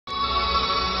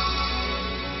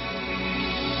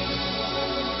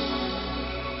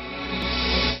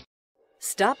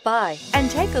Stop by and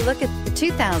take a look at the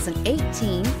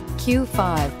 2018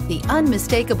 Q5. The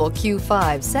unmistakable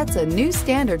Q5 sets a new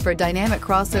standard for dynamic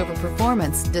crossover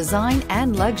performance, design,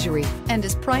 and luxury, and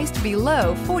is priced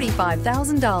below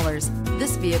 $45,000.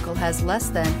 This vehicle has less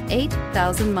than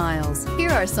 8,000 miles.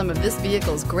 Here are some of this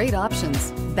vehicle's great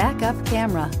options: backup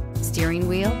camera, steering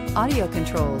wheel audio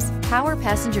controls, power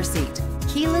passenger seat,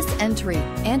 keyless entry,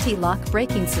 anti-lock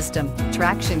braking system,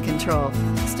 traction control,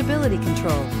 stability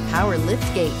control, power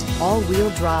liftgate, all-wheel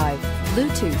drive,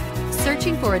 Bluetooth.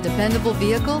 Searching for a dependable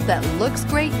vehicle that looks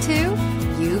great too?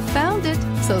 You found it,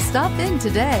 so stop in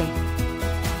today.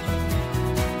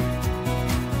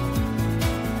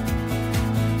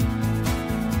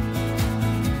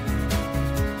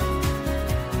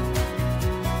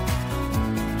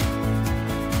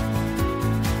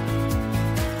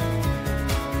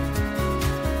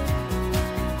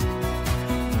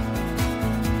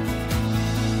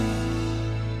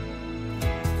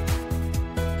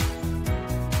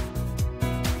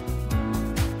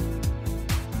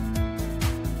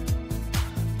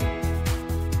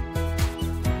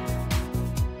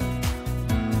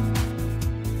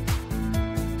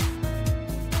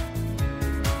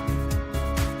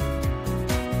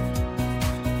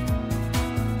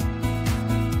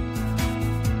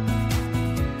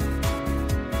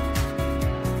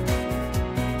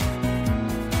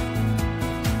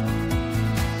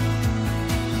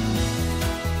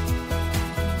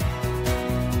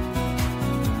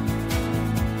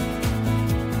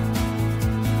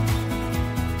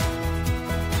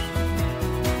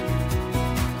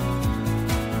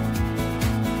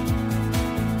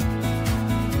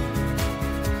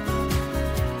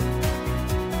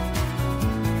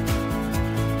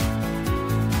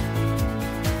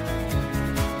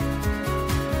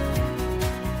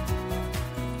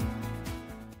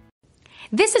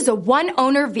 This is a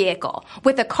one-owner vehicle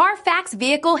with a CARFAX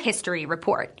Vehicle History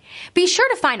Report. Be sure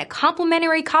to find a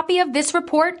complimentary copy of this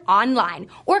report online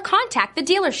or contact the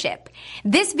dealership.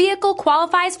 This vehicle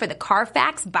qualifies for the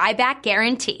CARFAX Buyback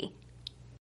Guarantee.